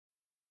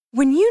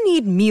When you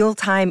need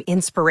mealtime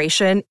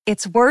inspiration,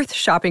 it's worth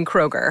shopping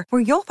Kroger,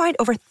 where you'll find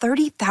over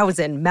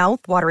 30,000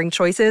 mouth-watering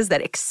choices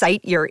that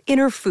excite your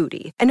inner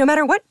foodie. And no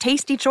matter what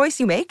tasty choice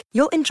you make,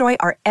 you'll enjoy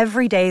our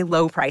everyday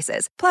low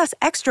prices, plus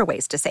extra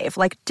ways to save,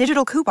 like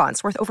digital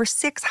coupons worth over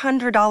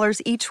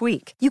 $600 each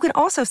week. You can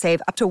also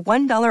save up to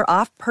 $1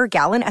 off per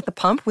gallon at the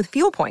pump with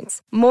fuel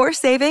points. More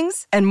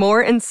savings and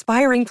more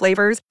inspiring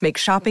flavors make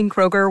shopping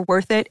Kroger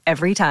worth it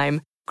every time.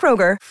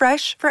 Kroger,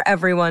 fresh for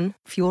everyone.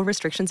 Fuel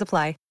restrictions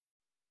apply.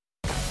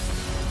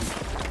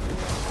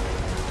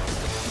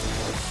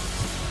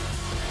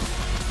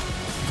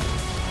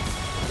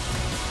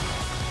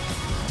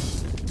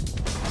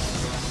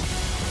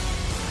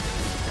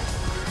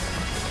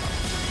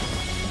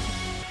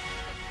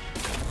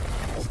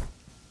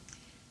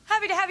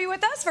 Happy to have you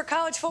with us for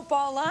College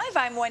Football Live.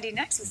 I'm Wendy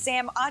Next with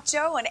Sam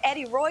Acho and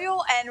Eddie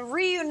Royal, and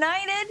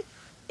reunited.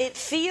 It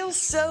feels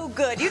so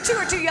good. You two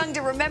are too young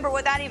to remember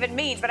what that even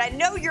means, but I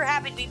know you're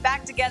happy to be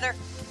back together.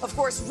 Of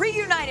course,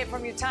 reunited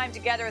from your time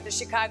together at the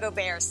Chicago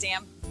Bears,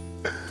 Sam.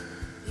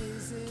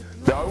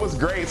 No, it was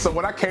great. So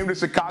when I came to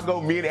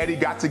Chicago, me and Eddie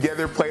got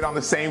together, played on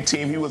the same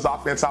team. He was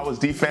offense, I was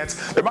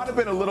defense. There might have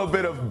been a little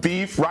bit of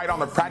beef right on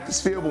the practice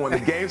field, but when the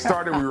game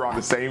started, we were on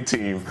the same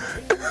team.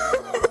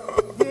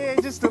 Yeah,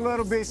 just a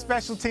little bit.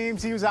 Special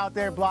teams, he was out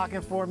there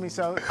blocking for me.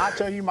 So I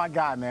tell you, my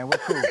guy, man, we're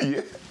cool.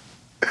 Yeah.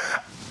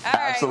 All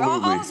right,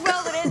 Absolutely. all's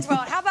well that ends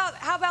well.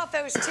 How about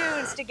those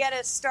tunes to get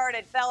us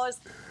started, fellas?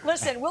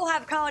 Listen, we'll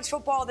have college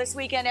football this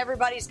weekend.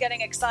 Everybody's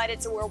getting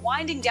excited, so we're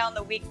winding down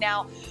the week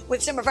now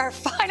with some of our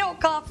final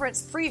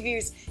conference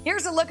previews.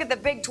 Here's a look at the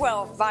Big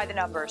 12 by the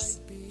numbers.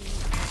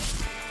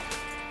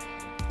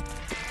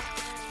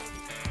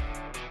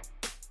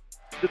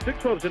 The Big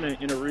 12 is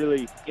in a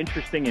really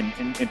interesting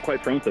and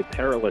quite frankly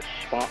perilous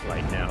spot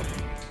right now.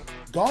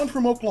 Gone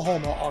from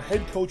Oklahoma are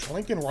head coach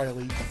Lincoln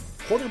Riley,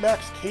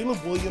 quarterbacks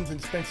Caleb Williams and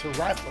Spencer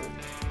Rattler,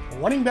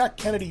 running back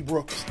Kennedy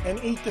Brooks, and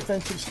 8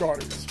 defensive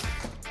starters.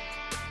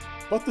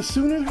 But the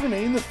Sooners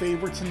remain the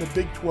favorites in the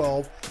Big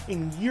 12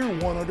 in year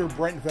one under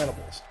Brent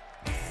Venables.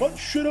 But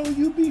should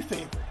OU be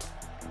favored?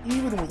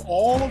 Even with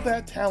all of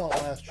that talent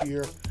last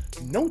year,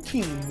 no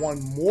team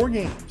won more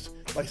games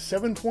by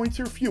 7 points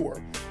or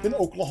fewer than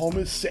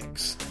Oklahoma's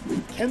 6.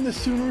 Can the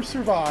Sooners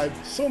survive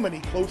so many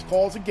close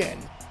calls again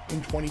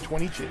in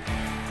 2022?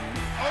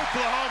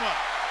 Oklahoma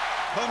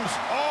comes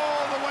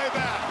all the way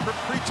back from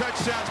 3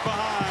 touchdowns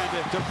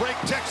behind to break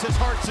Texas'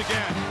 hearts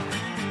again.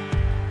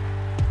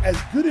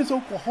 As good as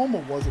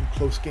Oklahoma was in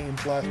close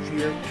games last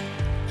year,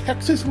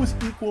 Texas was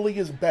equally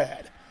as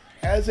bad,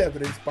 as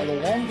evidenced by the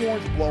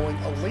Longhorns blowing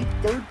a late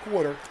third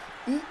quarter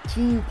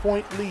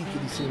 18-point lead to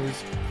the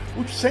Sooners,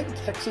 which sent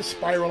Texas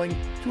spiraling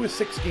to a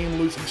 6-game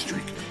losing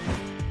streak.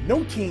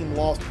 No team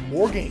lost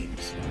more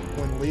games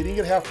when leading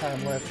at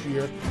halftime last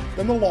year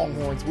than the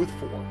Longhorns with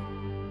 4.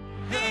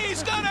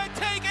 He's gonna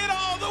take it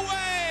all the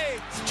way!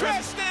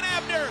 Tristan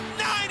Ebner,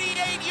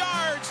 98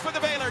 yards for the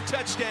Baylor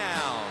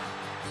touchdown!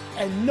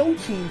 And no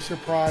team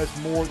surprised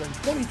more than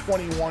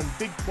 2021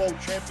 Big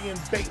 12 champion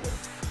Baylor,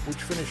 which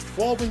finished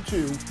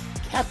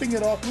 12-2, capping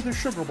it off with a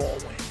Sugar Bowl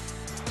win.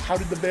 How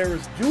did the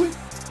Bears do it?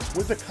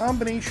 With a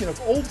combination of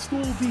old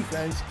school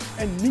defense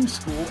and new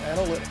school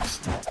analytics.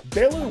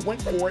 Baylor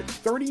went for it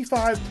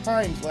 35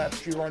 times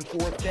last year on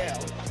 4th down,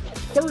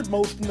 3rd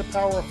most in the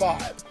Power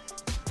 5.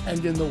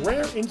 And in the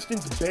rare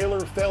instance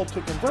Baylor failed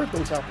to convert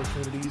those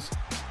opportunities,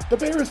 the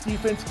Bears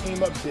defense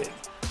came up big,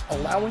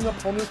 allowing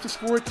opponents to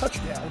score a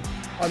touchdown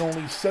on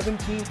only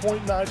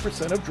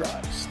 17.9% of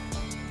drives.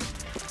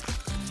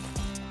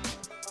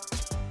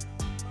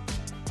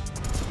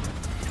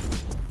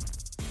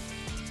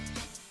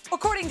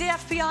 According to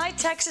FPI,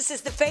 Texas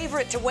is the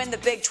favorite to win the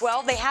Big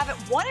 12. They haven't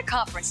won a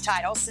conference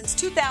title since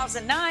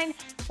 2009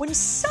 when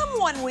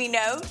someone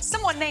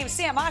named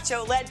Sam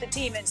Acho led the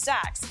team in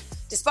sacks.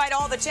 Despite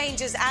all the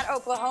changes at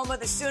Oklahoma,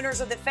 the Sooners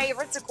are the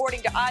favorites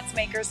according to odds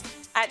makers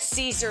at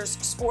Caesars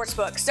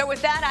Sportsbook. So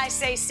with that, I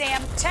say,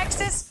 Sam,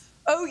 Texas,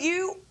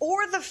 OU,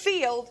 or the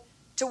field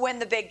to win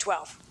the Big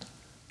 12.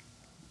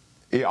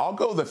 Yeah, I'll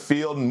go the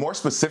field, and more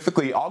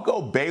specifically, I'll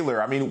go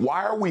Baylor. I mean,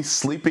 why are we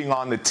sleeping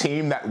on the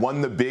team that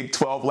won the Big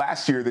 12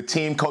 last year? The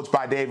team coached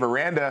by Dave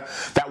Aranda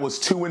that was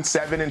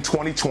 2-7 in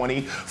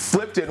 2020,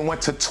 flipped it and went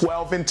to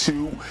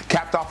 12-2,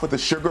 capped off with a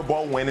Sugar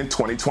Bowl win in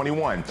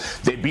 2021.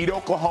 They beat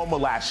Oklahoma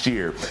last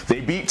year. They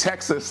beat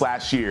Texas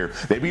last year.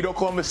 They beat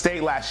Oklahoma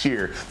State last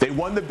year. They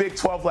won the Big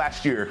 12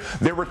 last year.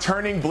 They're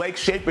returning Blake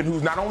Shapen,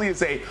 who not only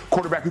is a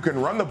quarterback who can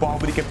run the ball,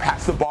 but he can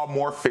pass the ball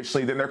more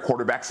efficiently than their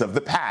quarterbacks of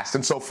the past.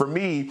 And so for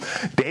me,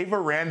 Dave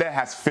Aranda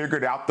has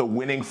figured out the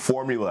winning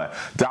formula.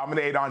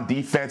 Dominate on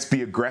defense,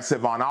 be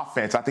aggressive on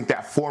offense. I think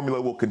that formula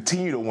will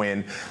continue to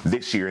win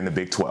this year in the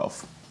Big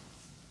 12.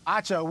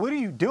 Acho, what are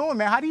you doing,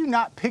 man? How do you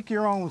not pick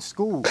your own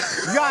school?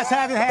 You guys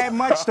haven't had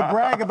much to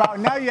brag about.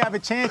 Now you have a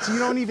chance and you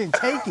don't even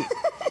take it.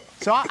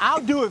 So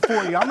I'll do it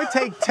for you. I'm going to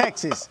take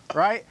Texas,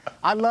 right?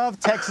 I love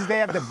Texas. They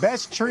have the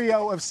best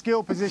trio of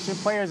skill position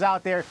players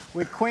out there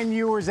with Quinn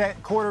Ewers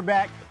at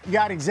quarterback, You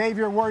got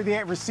Xavier Worthy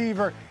at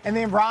receiver, and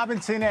then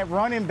Robinson at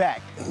running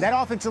back. That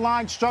offensive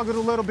line struggled a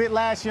little bit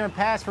last year in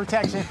pass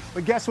protection,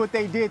 but guess what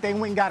they did? They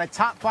went and got a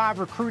top 5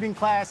 recruiting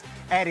class,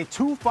 added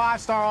 2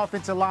 5-star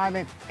offensive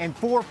linemen and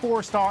 4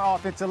 4-star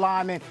offensive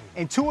linemen,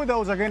 and 2 of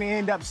those are going to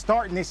end up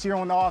starting this year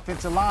on the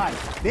offensive line.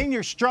 Then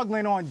you're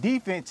struggling on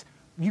defense.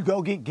 You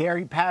go get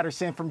Gary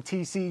Patterson from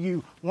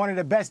TCU, one of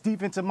the best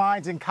defensive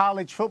minds in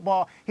college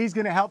football. He's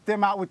going to help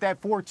them out with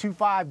that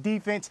 4-2-5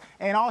 defense.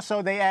 And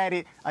also they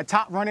added a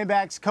top running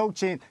backs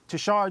coach in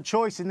Tashard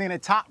Choice and then a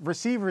top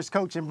receivers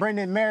coach in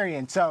Brendan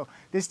Marion. So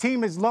this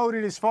team is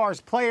loaded as far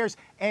as players,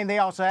 and they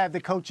also have the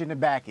coaching to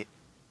back it.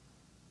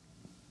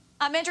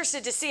 I'm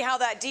interested to see how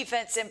that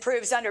defense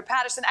improves under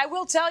Patterson. I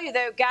will tell you,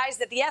 though, guys,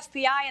 that the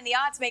FPI and the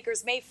odds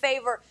makers may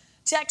favor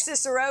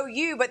Texas or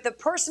OU, but the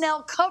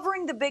personnel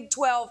covering the Big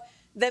 12,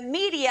 the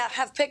media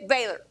have picked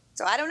Baylor.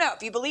 So I don't know.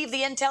 If you believe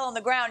the intel on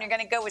the ground, you're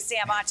going to go with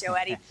Sam Acho,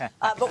 Eddie.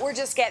 But we're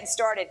just getting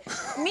started.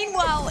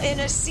 Meanwhile,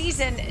 in a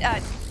season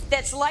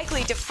that's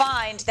likely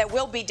defined, that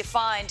will be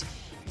defined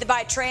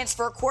by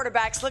transfer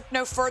quarterbacks, look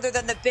no further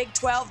than the Big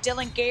 12.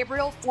 Dillon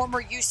Gabriel,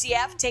 former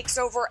UCF, takes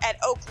over at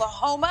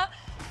Oklahoma.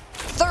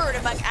 3rd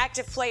among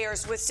active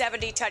players with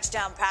 70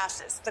 touchdown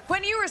passes. The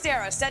Quinn Ewers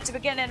era set to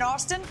begin in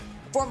Austin.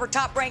 Former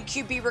top-ranked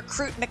QB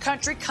recruit in the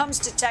country comes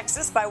to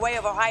Texas by way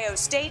of Ohio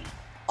State,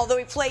 although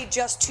he played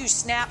just 2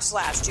 snaps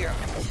last year.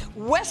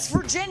 West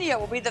Virginia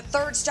will be the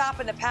 3rd stop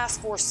in the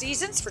past 4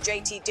 seasons for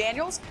JT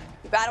Daniels.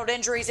 He battled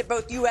injuries at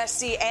both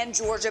USC and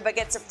Georgia, but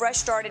gets a fresh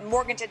start in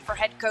Morganton for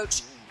head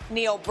coach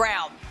Neil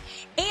Brown.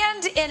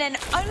 And in an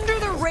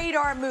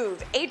under-the-radar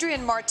move,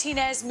 Adrian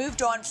Martinez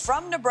moved on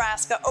from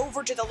Nebraska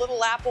over to the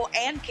Little Apple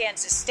and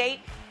Kansas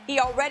State. He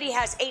already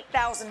has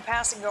 8,000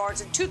 passing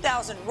yards and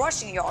 2,000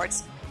 rushing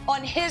yards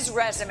on his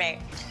resume.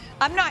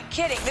 I'm not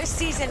kidding. This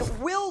season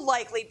will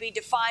likely be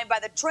defined by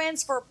the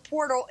transfer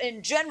portal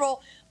in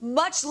general,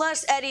 much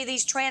less, Eddie,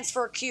 these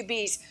transfer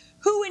QBs.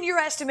 Who, in your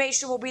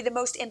estimation, will be the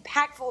most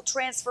impactful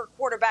transfer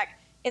quarterback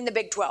in the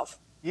Big 12?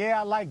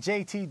 Yeah, I like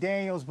JT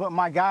Daniels, but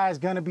my guy is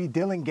going to be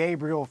Dillon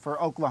Gabriel for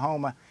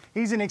Oklahoma.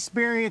 He's an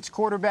experienced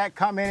quarterback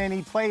coming in.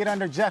 He played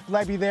under Jeff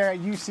Lebby there at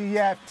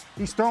UCF.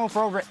 He's thrown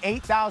for over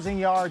 8,000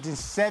 yards and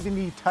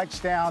 70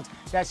 touchdowns.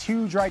 That's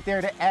huge right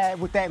there to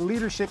add with that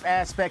leadership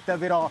aspect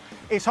of it all.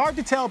 It's hard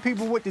to tell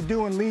people what to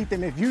do and lead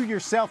them if you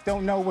yourself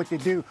don't know what to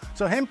do.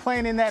 So him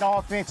playing in that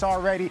offense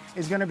already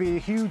is going to be a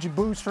huge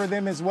boost for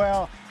them as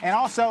well. And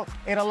also,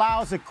 it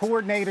allows the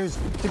coordinators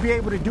to be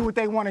able to do what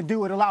they want to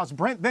do. It allows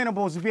Brent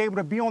Venables to be able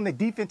to be on the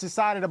defensive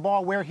side of the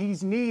ball where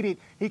he's needed.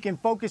 He can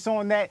focus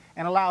on that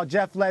and allow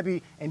Jeff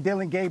Lebby and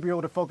Dillon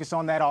Gabriel to focus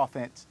on that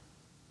offense.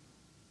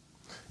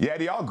 Yeah,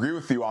 Eddie, I'll agree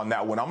with you on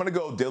that one. I'm going to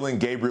go Dillon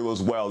Gabriel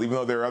as well, even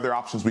though there are other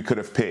options we could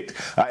have picked.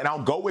 And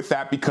I'll go with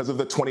that because of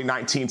the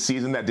 2019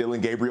 season that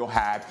Dillon Gabriel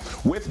had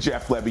with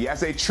Jeff Lebby.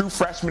 As a true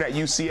freshman at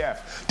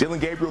UCF, Dillon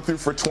Gabriel threw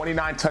for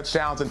 29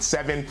 touchdowns and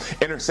 7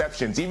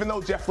 interceptions. Even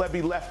though Jeff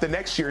Lebby left the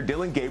next year,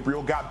 Dillon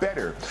Gabriel got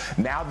better.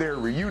 Now they're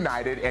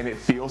reunited, and it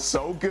feels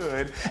so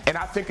good. And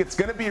I think it's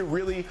going to be a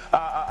really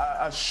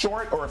a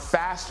short or a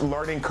fast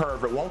learning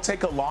curve. It won't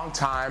take a long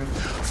time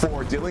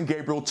for Dillon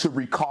Gabriel to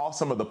recall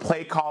some of the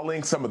play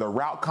calling, some of the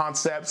route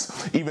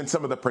concepts, even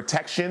some of the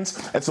protections.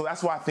 And so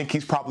that's why I think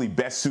he's probably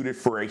best suited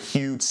for a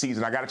huge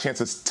season. I got a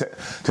chance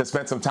to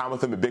spend some time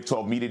with him at Big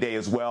 12 Media Day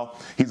as well.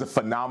 He's a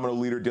phenomenal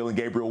leader, Dillon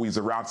Gabriel. He's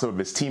around some of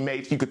his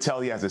teammates. You could tell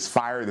he has this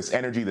fire, this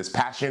energy, this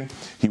passion.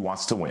 He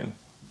wants to win.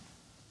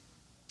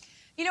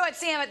 You know what,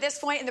 Sam, at this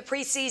point in the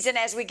preseason,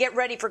 as we get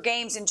ready for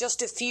games in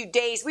just a few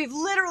days, we've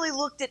literally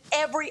looked at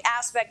every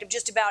aspect of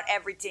just about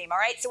every team, all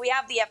right? So we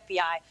have the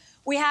FBI,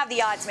 we have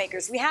the odds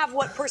makers, we have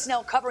what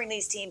personnel covering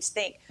these teams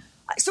think.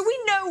 So we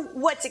know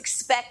what's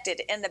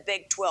expected in the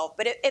Big 12.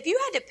 But if you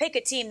had to pick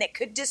a team that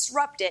could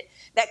disrupt it,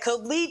 that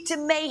could lead to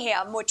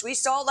mayhem, which we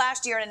saw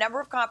last year in a number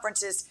of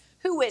conferences,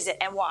 who is it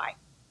and why?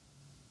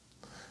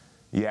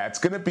 Yeah, it's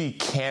going to be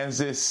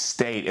Kansas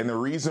State. And the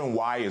reason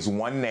why is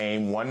one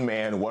name, one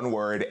man, one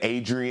word,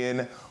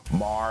 Adrian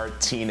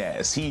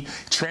Martinez. He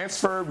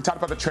transferred, we talked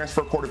about the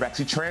transfer quarterbacks,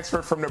 he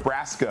transferred from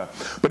Nebraska.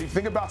 But if you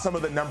think about some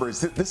of the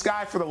numbers, this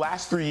guy for the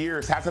last 3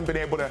 years hasn't been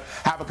able to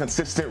have a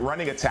consistent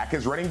running attack.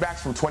 His running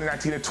backs from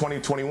 2019 to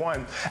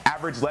 2021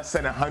 averaged less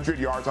than 100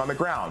 yards on the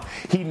ground.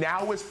 He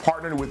now is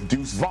partnered with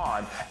Deuce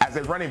Vaughn as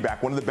a running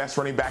back, one of the best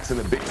running backs in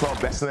the Big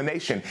 12, best in the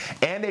nation,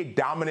 and a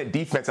dominant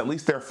defense. At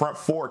least their front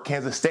four,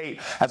 Kansas State,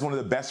 has one of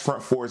the best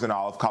front fours in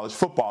all of college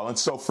football. And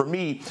so for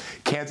me,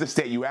 Kansas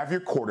State, you have your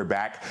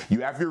quarterback,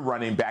 you have your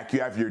running back, you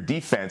have your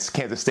defense.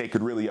 Kansas State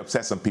could really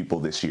upset some people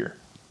this year.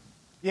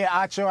 Yeah,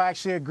 Acho, I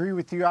actually agree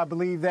with you. I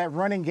believe that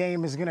running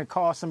game is going to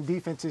cause some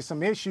defenses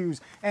some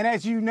issues. And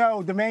as you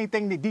know, the main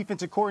thing that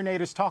defensive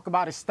coordinators talk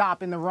about is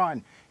stopping the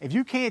run. If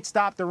you can't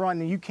stop the run,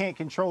 then you can't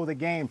control the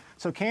game.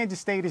 So Kansas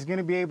State is going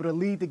to be able to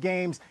lead the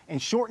games and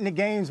shorten the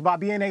games by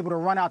being able to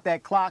run out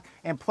that clock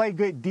and play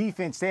good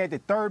defense. They had the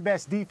 3rd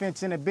best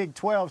defense in the Big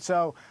 12.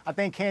 So I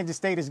think Kansas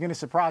State is going to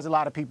surprise a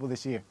lot of people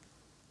this year.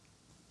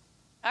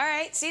 All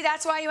right. See,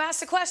 that's why you asked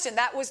the question.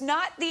 That was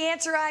not the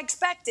answer I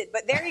expected.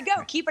 But there you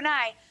go. Keep an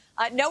eye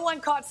No one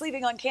caught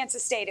sleeping on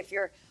Kansas State if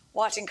you're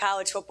watching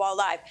college football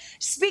live.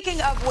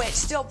 Speaking of which,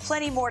 still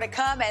plenty more to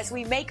come as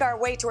we make our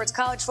way towards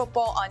college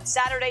football on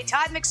Saturday.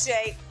 Todd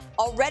McShay,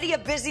 already a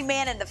busy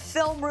man in the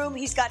film room.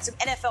 He's got some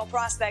NFL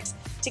prospects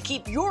to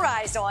keep your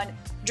eyes on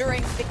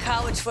during the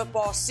college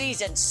football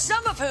season,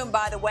 some of whom,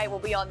 by the way, will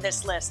be on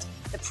this list.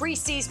 The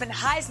preseason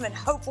Heisman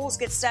hopefuls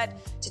get set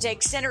to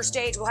take center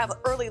stage. We'll have an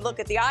early look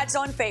at the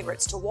odds-on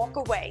favorites to walk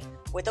away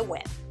with a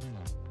win.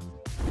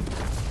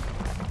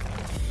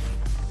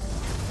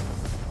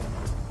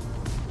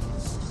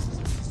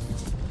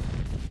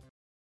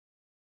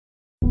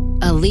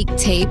 A leaked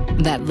tape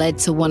that led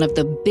to one of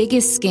the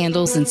biggest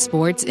scandals in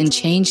sports and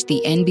changed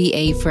the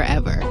NBA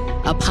forever.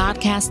 A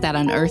podcast that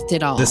unearthed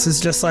it all. This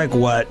is just like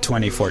what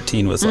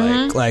 2014 was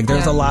like. Like,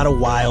 there's a lot of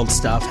wild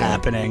stuff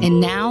happening. And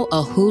now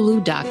a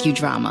Hulu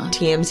docudrama.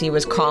 TMZ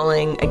was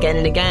calling again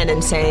and again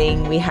and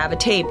saying, we have a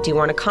tape. Do you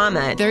want to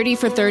comment? 30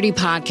 for 30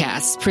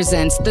 Podcasts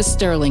presents The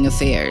Sterling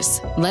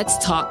Affairs.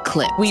 Let's talk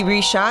clip. We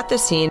reshot the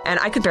scene, and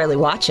I could barely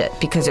watch it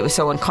because it was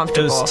so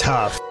uncomfortable. It was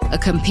tough. A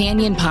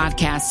companion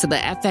podcast to the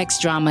FX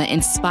drama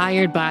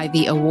inspired by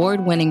the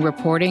award-winning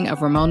reporting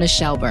of Ramona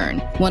Shelburne,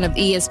 one of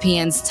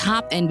ESPN's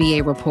top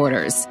NBA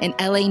reporters, an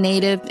LA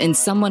native and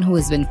someone who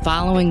has been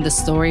following the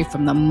story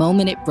from the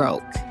moment it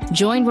broke.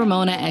 Join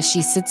Ramona as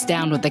she sits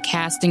down with the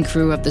cast and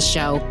crew of the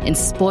show in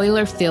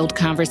spoiler-filled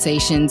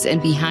conversations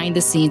and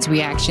behind-the-scenes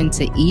reaction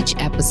to each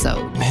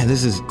episode. Man,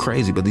 this is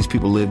crazy, but these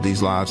people live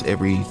these lives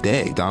every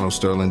day. Donald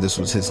Sterling, this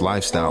was his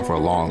lifestyle for a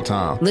long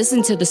time.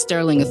 Listen to The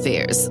Sterling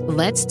Affairs.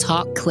 Let's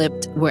talk clip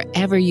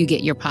wherever you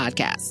get your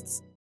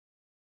podcasts.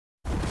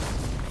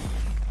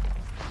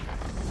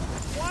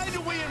 Why do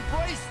we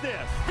embrace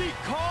this?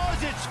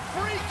 Because it's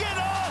freaking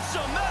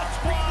awesome. That's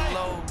why.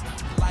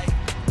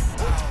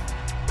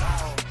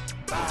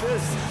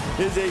 This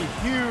is a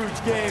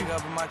huge game.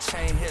 My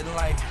chain hitting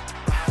like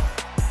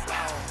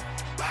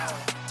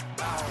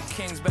the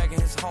King's back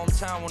in his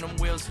hometown when them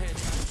wheels hit.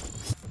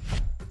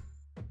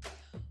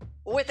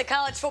 With the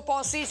college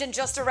football season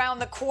just around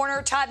the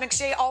corner, Todd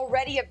McShay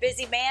already a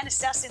busy man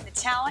assessing the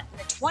talent in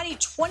the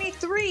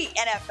 2023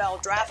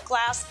 NFL draft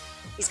class.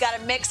 He's got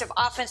a mix of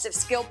offensive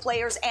skill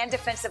players and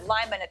defensive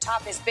linemen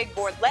atop his big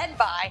board, led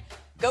by,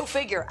 go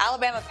figure,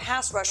 Alabama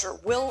pass rusher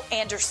Will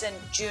Anderson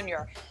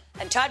Jr.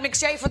 And Todd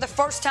McShay, for the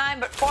first time,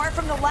 but far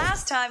from the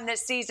last time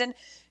this season,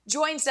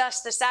 joins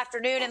us this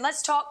afternoon. And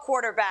let's talk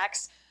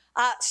quarterbacks.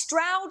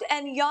 Stroud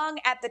and Young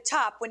at the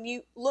top. When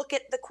you look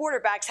at the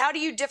quarterbacks, how do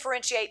you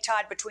differentiate,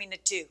 Todd, between the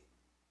two?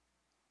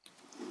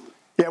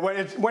 Yeah,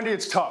 Wendy,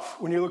 it's tough.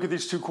 When you look at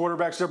these two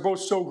quarterbacks, they're both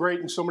so great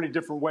in so many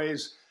different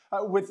ways.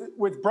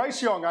 With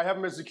Bryce Young, I have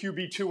him as the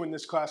QB2 in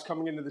this class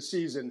coming into the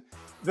season.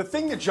 The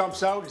thing that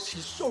jumps out is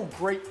he's so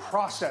great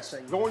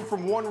processing, going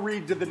from one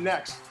read to the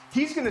next.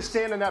 He's going to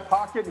stand in that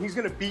pocket, and he's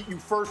going to beat you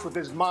first with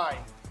his mind.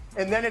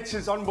 And then it's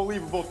his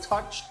unbelievable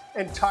touch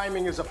and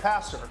timing as a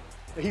passer.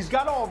 He's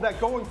got all of that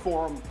going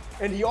for him,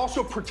 and he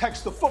also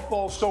protects the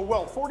football so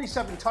well.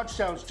 47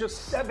 touchdowns,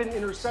 just 7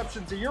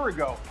 interceptions a year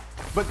ago.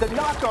 But the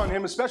knock on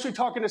him, especially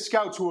talking to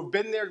scouts who have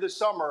been there this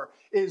summer,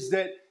 is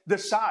that the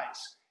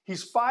size.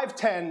 He's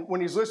 5'10"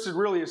 when he's listed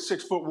really as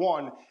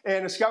 6'1",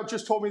 and a scout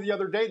just told me the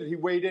other day that he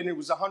weighed in, it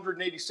was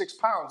 186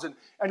 pounds. And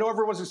I know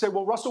everyone's going to say,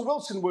 well, Russell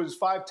Wilson was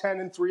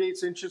 5'10" and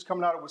 3/8 inches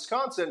coming out of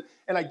Wisconsin,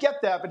 and I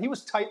get that, but he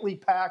was tightly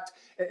packed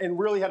and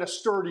really had a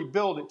sturdy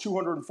build at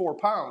 204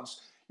 pounds.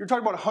 You're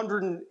talking about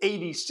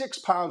 186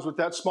 pounds with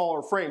that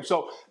smaller frame.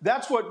 So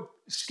that's what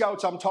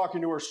scouts I'm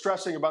talking to are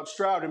stressing about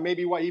Stroud, and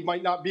maybe why he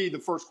might not be the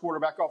first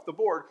quarterback off the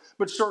board,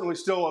 but certainly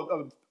still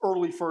an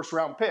early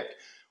first-round pick.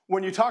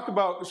 When you talk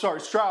about,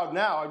 Stroud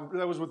now,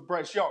 that was with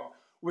Bryce Young.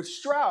 With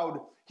Stroud,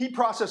 he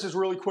processes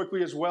really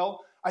quickly as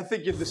well. I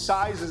think if the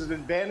size is an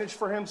advantage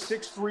for him,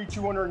 6'3",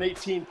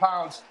 218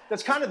 pounds.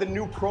 That's kind of the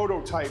new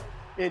prototype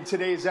in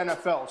today's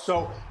NFL.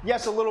 So,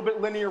 yes, a little bit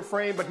linear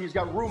frame, but he's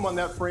got room on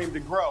that frame to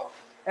grow.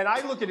 And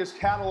I look at his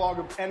catalog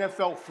of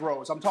NFL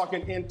throws. I'm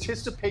talking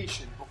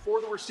anticipation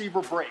before the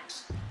receiver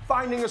breaks,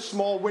 finding a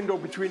small window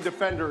between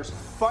defenders,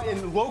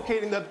 and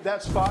locating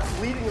that spot,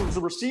 leading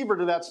the receiver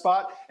to that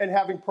spot, and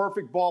having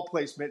perfect ball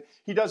placement.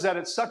 He does that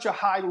at such a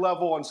high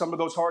level on some of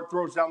those hard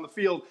throws down the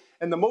field.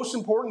 And the most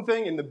important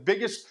thing, and the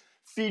biggest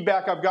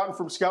feedback I've gotten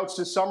from scouts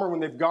this summer when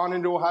they've gone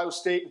into Ohio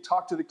State and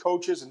talked to the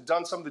coaches and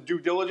done some of the due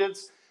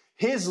diligence,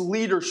 his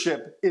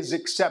leadership is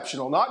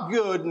exceptional. Not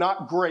good,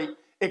 not great.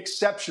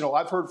 Exceptional.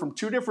 I've heard from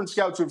 2 different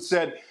scouts who have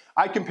said,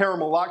 I compare him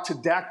a lot to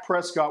Dak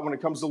Prescott when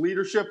it comes to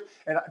leadership.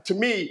 And to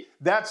me,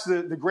 that's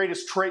the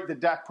greatest trait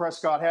that Dak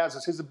Prescott has,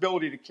 is his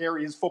ability to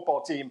carry his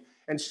football team.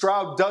 And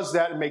Stroud does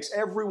that and makes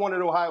everyone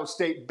at Ohio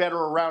State better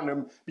around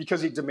him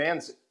because he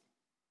demands it.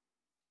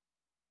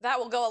 That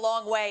will go a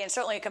long way, and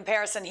certainly a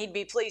comparison he'd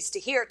be pleased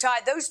to hear.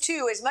 Todd, those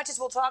two, as much as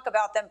we'll talk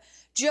about them,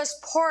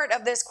 just part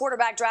of this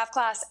quarterback draft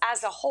class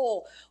as a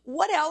whole.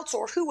 What else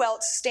or who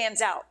else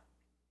stands out?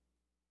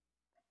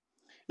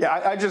 Yeah,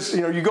 I just,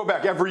 you go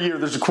back every year,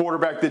 there's a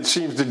quarterback that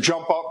seems to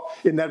jump up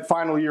in that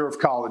final year of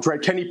college,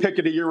 right? Kenny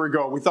Pickett a year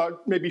ago. We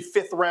thought maybe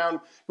 5th round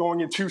going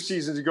in 2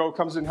 seasons ago,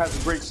 comes in and has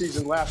a great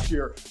season last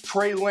year.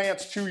 Trey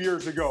Lance 2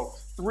 years ago.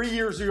 3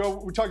 years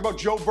ago, we talked about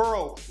Joe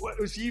Burrow.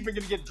 Was he even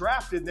going to get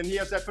drafted? And then he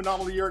has that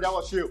phenomenal year at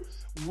LSU.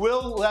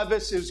 Will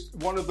Levis is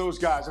one of those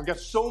guys. I've got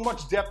so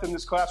much depth in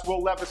this class.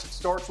 Will Levis, it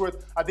starts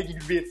with. I think he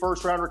could be a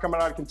first-rounder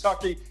coming out of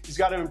Kentucky. He's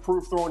got to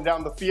improve throwing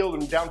down the field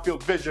and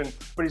downfield vision,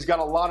 but he's got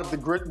a lot of the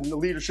grit and the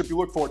leadership you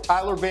look for.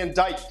 Tyler Van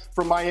Dyke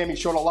from Miami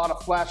showed a lot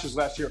of flashes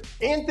last year.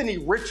 Anthony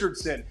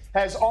Richardson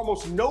has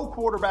almost no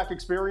quarterback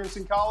experience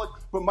in college,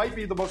 but might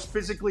be the most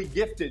physically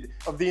gifted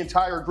of the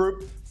entire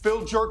group.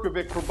 Phil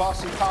Jerkovic from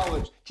Boston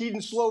College,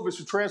 Keaton Slovis,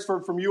 who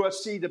transferred from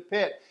USC to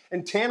Pitt,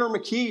 and Tanner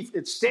McKee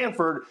at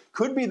Stanford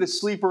could be the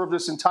sleeper of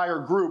this entire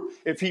group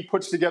if he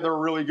puts together a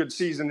really good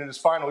season in his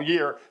final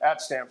year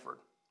at Stanford.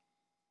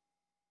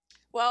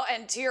 Well,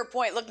 and to your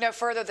point, look no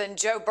further than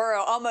Joe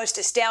Burrow. Almost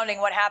astounding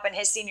what happened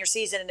his senior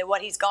season and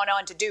what he's gone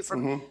on to do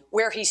from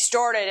where he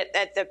started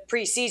at the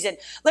preseason.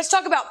 Let's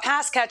talk about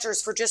pass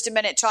catchers for just a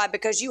minute, Todd,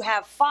 because you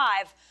have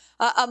 5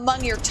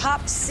 among your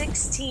top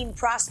 16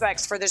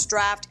 prospects for this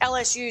draft.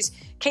 LSU's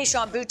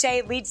Kayshon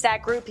Boutte leads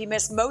that group. He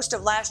missed most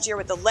of last year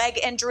with a leg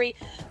injury.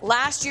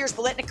 Last year's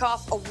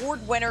Biletnikoff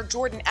Award winner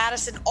Jordan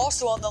Addison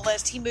also on the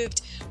list. He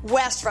moved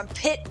west from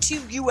Pitt to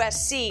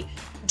USC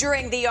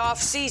during the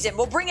offseason.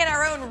 We'll bring in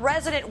our own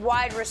resident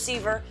wide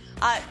receiver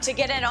to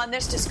get in on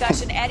this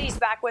discussion. Eddie's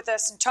back with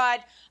us. And Todd,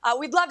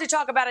 we'd love to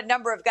talk about a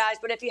number of guys,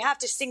 but if you have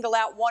to single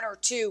out 1 or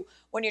 2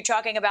 when you're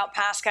talking about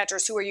pass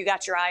catchers, who are you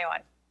got your eye on?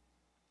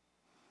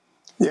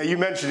 Yeah, you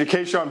mentioned it,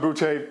 Kayshon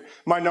Boutte,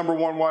 my number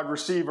 1 wide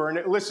receiver.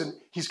 And listen,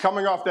 he's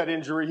coming off that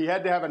injury. He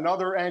had to have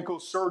another ankle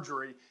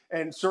surgery,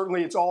 and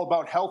certainly it's all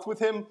about health with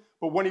him.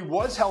 But when he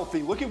was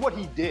healthy, look at what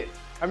he did.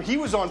 I mean, he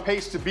was on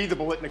pace to be the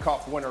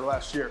Biletnikoff winner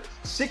last year.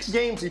 6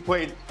 games he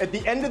played. At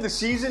the end of the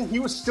season, he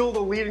was still the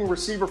leading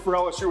receiver for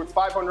LSU with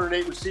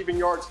 508 receiving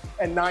yards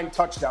and 9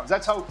 touchdowns.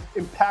 That's how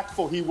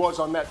impactful he was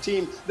on that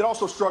team that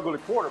also struggled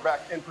at quarterback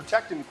and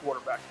protecting the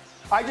quarterback.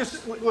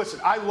 Listen,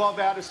 I love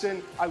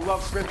Addison. I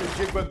love Smith and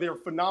Jigba. They're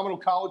phenomenal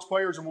college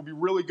players and will be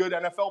really good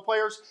NFL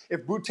players.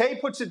 If Boutte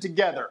puts it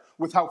together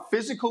with how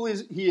physical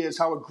he is,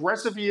 how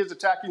aggressive he is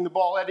attacking the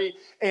ball, Eddie,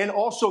 and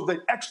also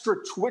the extra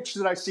twitch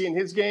that I see in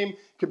his game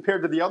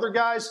compared to the other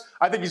guys,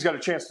 I think he's got a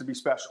chance to be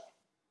special.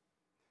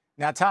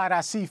 Now, Todd, I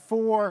see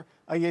 4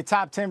 of your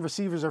top 10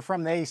 receivers are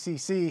from the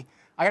ACC.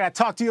 I got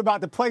to talk to you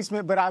about the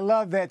placement, but I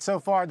love that so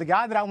far. The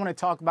guy that I want to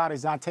talk about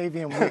is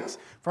Zontavian Wicks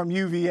from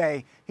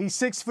UVA. He's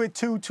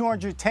 6'2",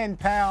 210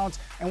 pounds,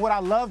 and what I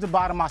loved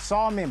about him, I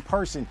saw him in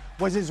person,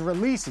 was his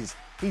releases.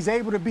 He's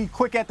able to be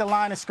quick at the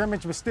line of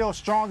scrimmage, but still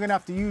strong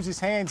enough to use his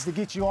hands to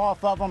get you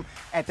off of him.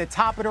 At the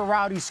top of the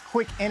route, he's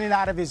quick in and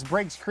out of his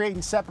breaks,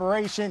 creating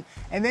separation.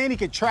 And then he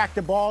can track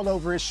the ball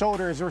over his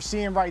shoulder, as we're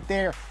seeing right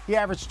there. He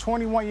averaged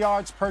 21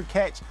 yards per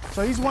catch.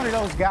 So he's one of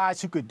those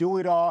guys who could do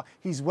it all.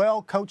 He's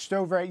well coached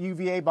over at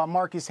UVA by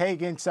Marcus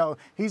Hagan. So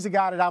he's a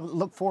guy that I would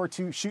look forward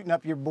to shooting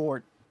up your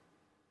board.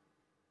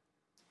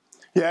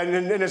 Yeah,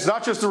 and it's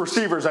not just the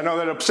receivers. I know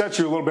that upsets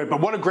you a little bit, but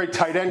what a great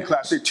tight end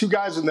class. There are 2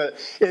 guys in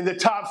the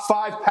top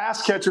 5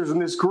 pass catchers in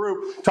this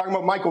group. Talking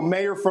about Michael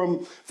Mayer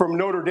from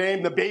Notre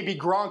Dame, the baby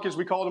Gronk, as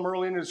we called him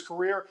early in his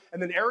career,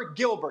 and then Eric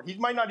Gilbert. He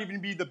might not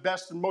even be the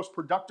best and most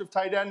productive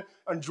tight end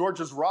on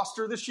Georgia's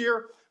roster this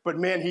year, but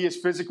man, he is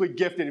physically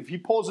gifted. If he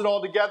pulls it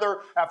all together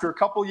after a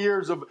couple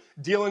years of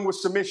dealing with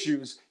some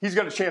issues, he's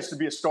got a chance to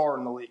be a star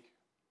in the league.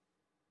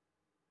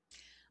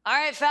 All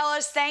right,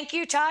 fellas, thank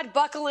you. Todd,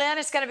 buckle in.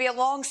 It's going to be a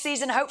long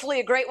season, hopefully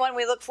a great one.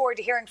 We look forward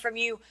to hearing from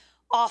you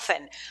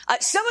often.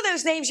 Some of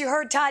those names you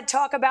heard Todd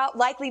talk about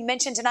likely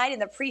mentioned tonight in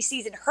the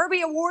preseason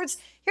Herbie Awards.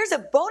 Here's a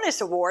bonus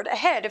award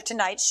ahead of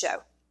tonight's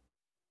show.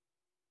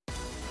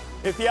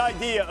 If the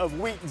idea of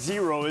week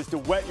 0 is to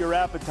whet your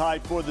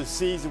appetite for the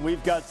season,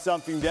 we've got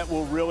something that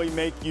will really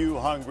make you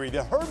hungry.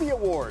 The Herbie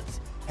Awards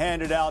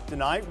handed out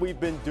tonight. We've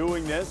been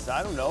doing this,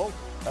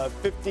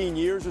 15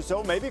 years or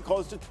so, maybe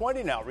close to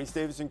 20 now. Reese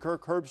Davis and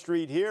Kirk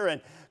Herbstreit here.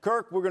 And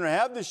Kirk, we're going to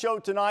have the show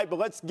tonight, but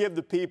let's give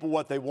the people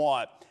what they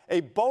want.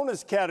 A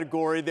bonus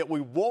category that we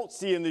won't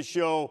see in the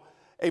show,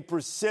 a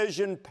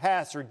precision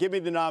passer. Give me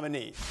the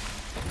nominees.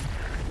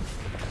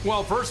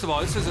 Well, first of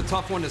all, this is a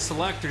tough one to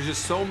select. There's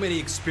just so many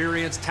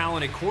experienced,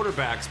 talented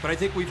quarterbacks, but I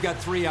think we've got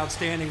 3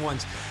 outstanding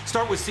ones.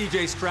 Start with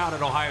C.J. Stroud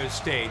at Ohio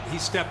State. He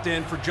stepped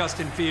in for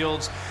Justin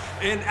Fields,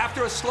 and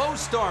after a slow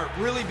start,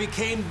 really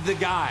became the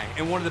guy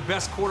and one of the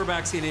best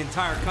quarterbacks in the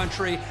entire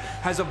country.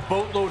 Has a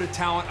boatload of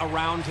talent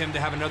around him to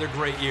have another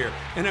great year.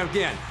 And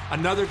again,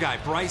 another guy,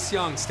 Bryce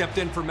Young, stepped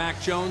in for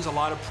Mac Jones. A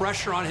lot of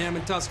pressure on him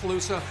in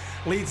Tuscaloosa.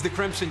 Leads the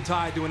Crimson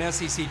Tide to an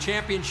SEC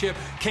championship.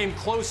 Came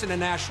close in a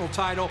national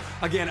title.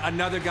 Again,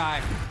 another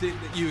guy that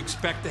you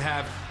expect to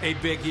have a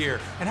big year.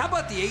 And how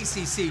about the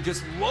ACC?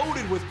 Just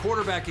loaded with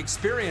quarterback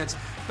experience.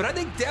 But I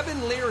think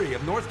Devin Leary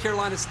of North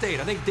Carolina State,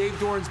 I think Dave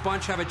Doran's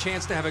bunch have a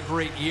chance to have a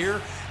great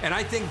year. And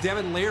I think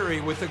Devin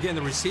Leary, with, again,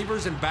 the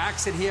receivers and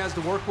backs that he has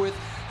to work with,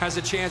 has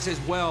a chance as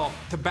well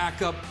to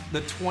back up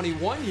the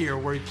 21 year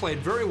where he played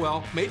very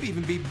well, maybe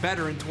even be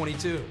better in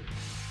 22.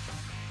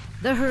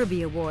 The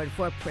Herbie Award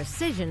for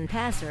Precision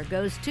Passer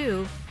goes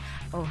to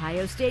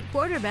Ohio State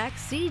quarterback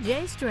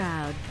C.J.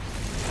 Stroud.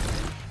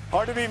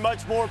 Hard to be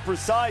much more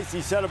precise.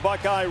 He set a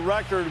Buckeye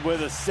record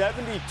with a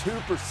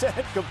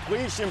 72%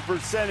 completion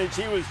percentage.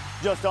 He was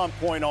just on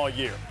point all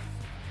year.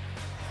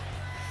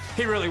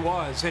 He really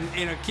was. And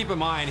keep in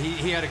mind,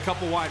 he had a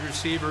couple wide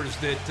receivers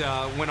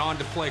that went on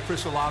to play,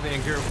 Chris Olave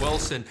and Garrett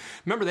Wilson.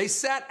 Remember, they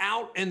sat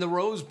out in the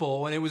Rose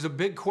Bowl, and it was a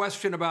big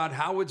question about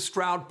how would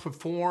Stroud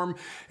perform.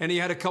 And he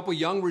had a couple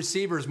young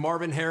receivers,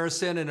 Marvin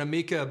Harrison and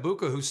Emeka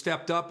Egbuka, who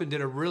stepped up and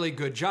did a really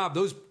good job.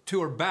 Those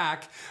two are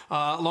back,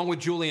 along with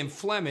Julian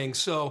Fleming.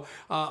 So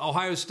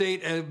Ohio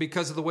State,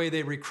 because of the way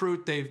they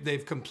recruit, they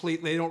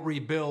don't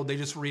rebuild, they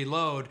just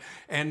reload.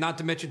 And not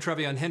to mention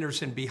TreVeyon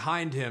Henderson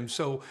behind him.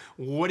 So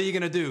what are you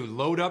going to do?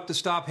 Load up to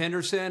stop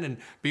Henderson and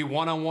be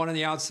one-on-one on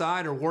the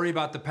outside, or worry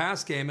about the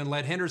pass game and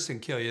let Henderson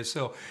kill you?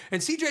 So,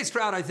 and C.J.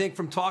 Stroud, I think,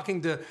 from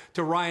talking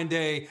to Ryan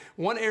Day,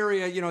 one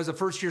area, as a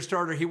first-year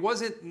starter, he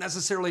wasn't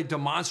necessarily a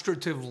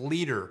demonstrative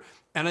leader.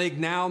 And I think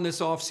now in this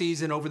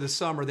offseason, over the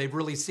summer, they've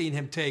really seen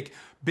him take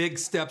big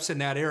steps in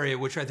that area,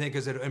 which I think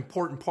is an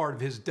important part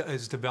of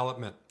his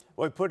development.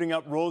 Well, putting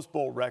up Rose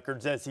Bowl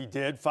records as he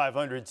did,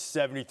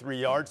 573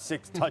 yards,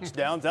 6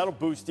 touchdowns. That'll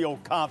boost the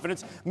old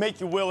confidence, make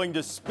you willing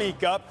to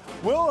speak up.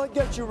 We'll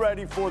get you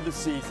ready for the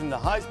season. The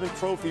Heisman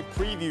Trophy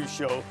preview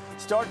show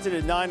starts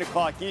at 9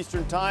 o'clock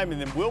Eastern time,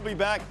 and then we'll be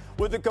back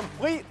with a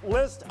complete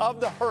list of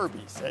the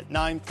Herbies at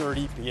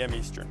 9:30 p.m.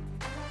 Eastern.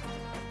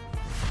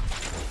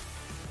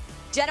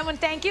 Gentlemen,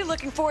 thank you.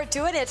 Looking forward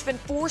to it. It's been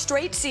 4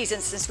 straight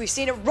seasons since we've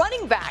seen a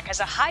running back as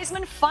a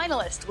Heisman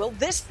finalist. Will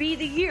this be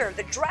the year?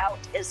 The drought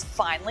is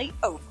finally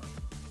over.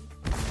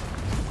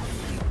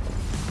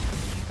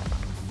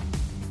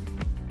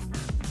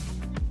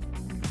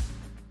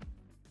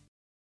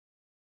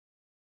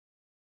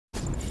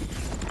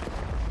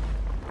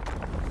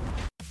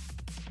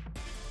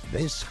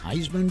 This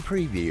Heisman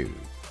preview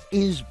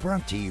is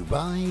brought to you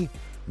by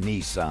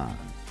Nissan,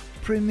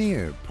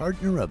 premier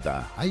partner of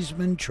the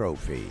Heisman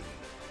Trophy.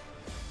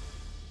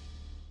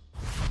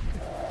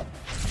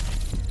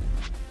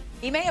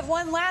 He may have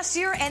won last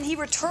year, and he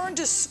returned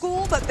to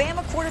school, but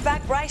Bama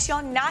quarterback Bryce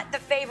Young not the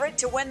favorite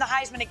to win the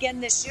Heisman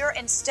again this year.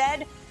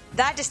 Instead,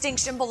 that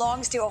distinction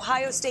belongs to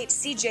Ohio State's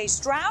C.J.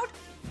 Stroud.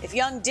 If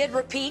Young did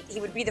repeat, he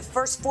would be the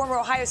first former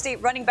Ohio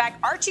State running back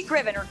Archie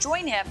Griffin, or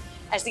join him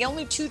as the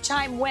only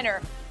 2-time winner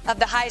of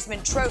the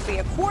Heisman Trophy.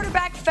 A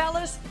quarterback,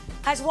 fellas,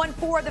 has won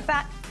 4 of the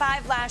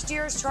 5 last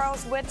years.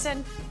 Charles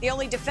Woodson, the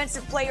only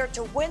defensive player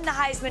to win the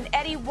Heisman.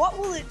 Eddie, what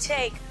will it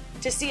take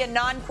to see a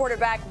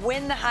non-quarterback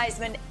win the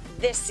Heisman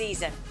this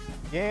season?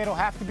 Yeah, it'll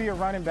have to be a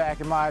running back,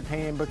 in my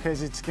opinion,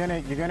 because you're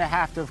gonna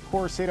have to, of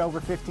course, hit over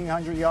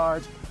 1,500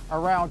 yards,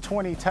 around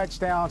 20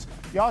 touchdowns.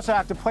 You also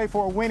have to play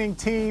for a winning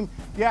team.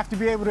 You have to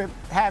be able to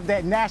have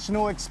that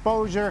national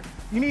exposure.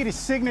 You need a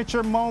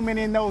signature moment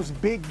in those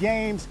big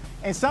games.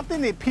 And something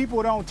that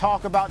people don't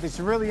talk about that's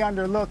really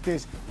underlooked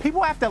is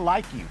people have to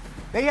like you.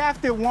 They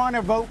have to want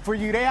to vote for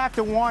you. They have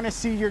to want to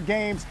see your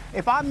games.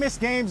 If I miss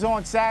games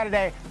on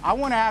Saturday, I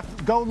want to have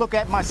to go look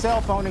at my cell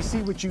phone and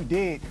see what you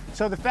did.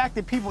 So the fact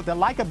that the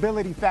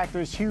likability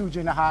factor is huge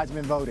in the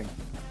Heisman voting.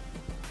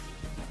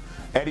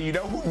 Eddie, you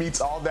know who meets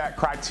all that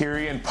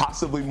criteria and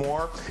possibly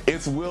more?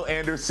 It's Will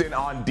Anderson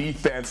on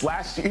defense.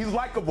 Last year, he's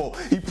likable.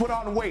 He put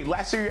on weight.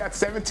 Last year, he had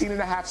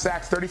 17.5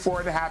 sacks,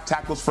 34.5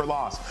 tackles for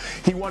loss.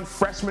 He won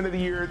Freshman of the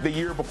Year the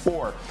year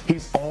before.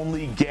 He's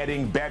only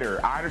getting better.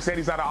 I understand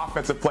he's not an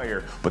offensive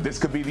player, but this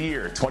could be the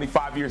year.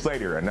 25 years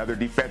later, another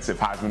defensive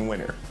Heisman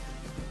winner.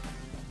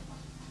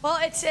 Well,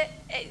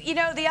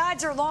 the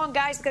odds are long,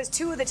 guys, because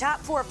 2 of the top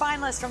 4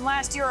 finalists from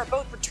last year are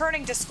both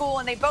returning to school,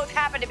 and they both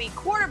happen to be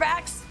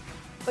quarterbacks.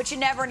 But you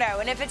never know.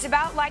 And if it's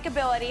about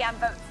likability, I'm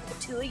voting for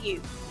the 2 of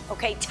you.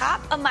 Okay,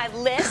 top of my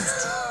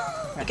list.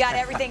 You got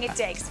everything it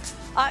takes.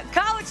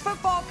 College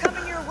football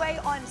coming your way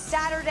on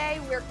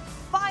Saturday. We're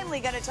finally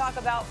going to talk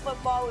about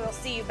football. We'll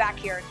see you back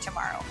here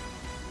tomorrow.